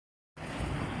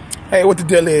Hey, what the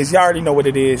deal is? Y'all already know what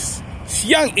it is. It's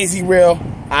young Izzy Real.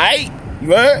 Alright?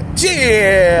 You heard?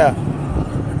 Yeah.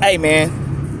 Hey,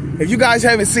 man. If you guys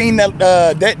haven't seen that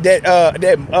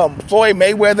Floyd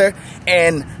Mayweather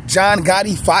and John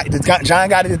Gotti fight, the John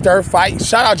Gotti III fight,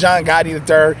 shout out John Gotti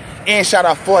III and shout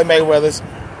out Floyd Mayweather's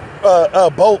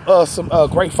both some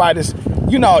great fighters.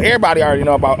 You know, everybody already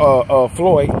know about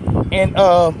Floyd and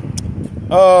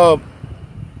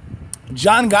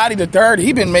John Gotti III.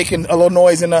 He been making a little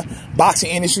noise in the boxing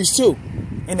industry too.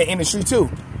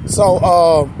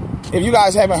 So if you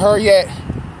guys haven't heard yet,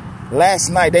 last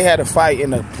night they had a fight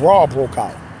and a brawl broke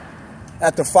out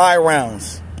after 5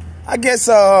 rounds. I guess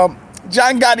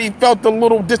John Gotti felt a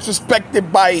little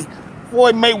disrespected by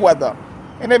Floyd Mayweather,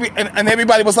 and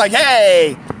everybody was like,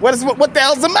 "Hey, what the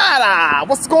hell's the matter?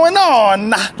 What's going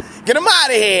on? Get him out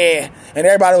of here!" And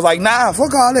everybody was like, "Nah,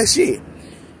 fuck all that shit."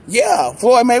 Yeah,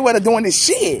 Floyd Mayweather doing this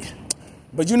shit.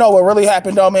 But you know what really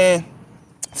happened though, man?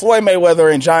 Floyd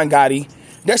Mayweather and John Gotti,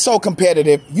 they're so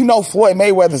competitive. You know Floyd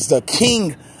Mayweather's the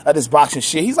king of this boxing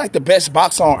shit. He's like the best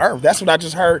boxer on earth. That's what I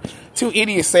just heard 2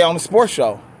 idiots say on the sports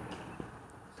show.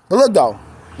 But look though,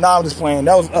 nah, I'm just playing.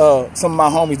 That was some of my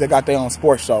homies that got their own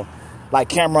sports show, like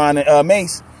Cameron and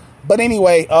Mace. But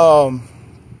anyway,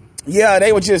 yeah,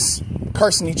 they were just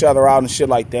cursing each other out and shit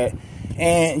like that.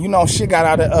 And you know, shit got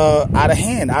out of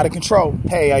hand, out of control.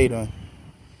 Hey, how you doing?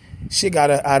 Shit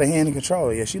got out of hand and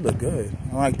control. Yeah, she looked good.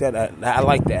 I like that. I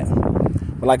like that.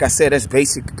 But like I said, that's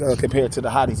basic compared to the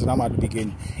hotties that I'm about to be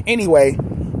getting. Anyway,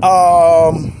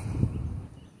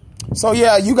 so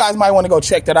yeah, you guys might want to go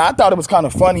check that out. I thought it was kind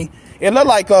of funny. It looked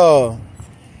like it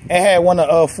had one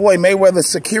of Floyd Mayweather's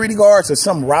security guards or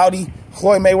some rowdy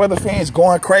Floyd Mayweather fans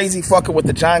going crazy, fucking with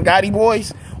the John Gotti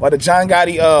boys or the John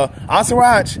Gotti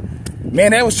entourage.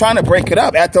 Man, they was trying to break it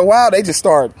up. After a while, they just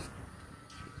started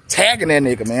tagging that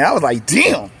nigga, man. I was like,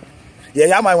 damn. Yeah,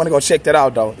 y'all might want to go check that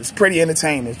out, though. It's pretty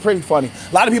entertaining. It's pretty funny.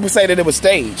 A lot of people say that it was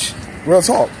staged. Real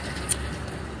talk.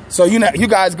 So, you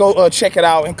guys go check it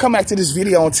out and come back to this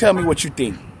video and tell me what you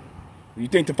think. You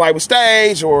think the fight was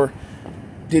staged, or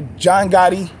did John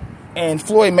Gotti and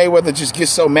Floyd Mayweather just get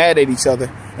so mad at each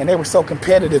other and they were so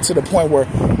competitive to the point where,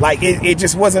 like, it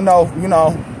just wasn't no, you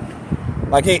know,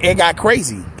 like it got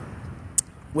crazy.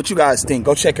 What you guys think?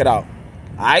 Go check it out.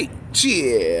 All right?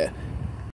 Yeah.